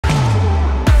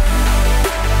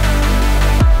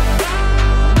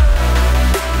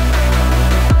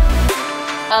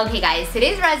Okay guys,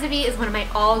 today's recipe is one of my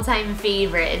all-time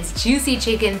favorites, juicy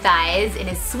chicken thighs in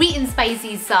a sweet and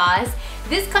spicy sauce.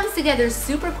 This comes together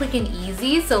super quick and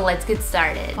easy, so let's get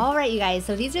started. Alright you guys,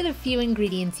 so these are the few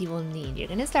ingredients you will need. You're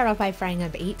gonna start off by frying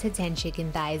up 8 to 10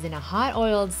 chicken thighs in a hot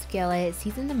oiled skillet.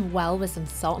 Season them well with some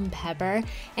salt and pepper.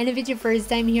 And if it's your first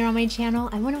time here on my channel,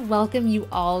 I want to welcome you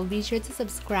all. Be sure to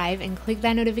subscribe and click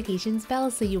that notifications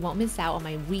bell so you won't miss out on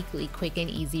my weekly quick and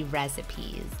easy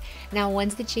recipes. Now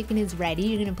once the chicken is ready,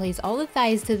 you're gonna place all the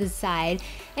thighs to the side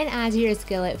and add to your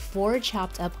skillet 4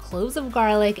 chopped up cloves of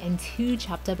garlic and 2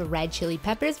 chopped up red chili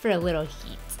peppers for a little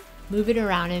heat. Move it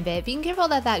around a bit, being careful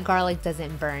that that garlic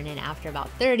doesn't burn, and after about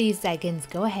 30 seconds,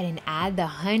 go ahead and add the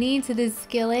honey to the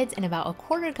skillet and about a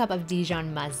 1/4 cup of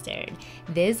Dijon mustard.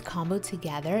 This combo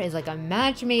together is like a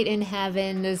match made in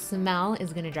heaven. The smell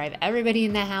is gonna drive everybody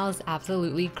in the house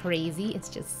absolutely crazy. It's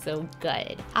just so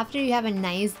good. After you have a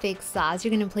nice thick sauce,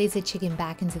 you're gonna place the chicken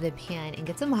back into the pan and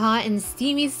get some hot and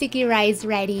steamy sticky rice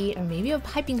ready, or maybe a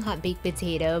piping hot baked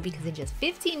potato, because in just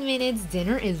 15 minutes,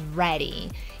 dinner is ready.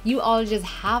 You all just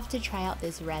have to try out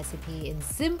this recipe. It's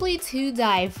simply to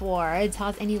die for.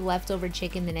 Toss any leftover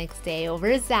chicken the next day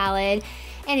over a salad,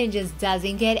 and it just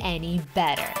doesn't get any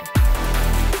better.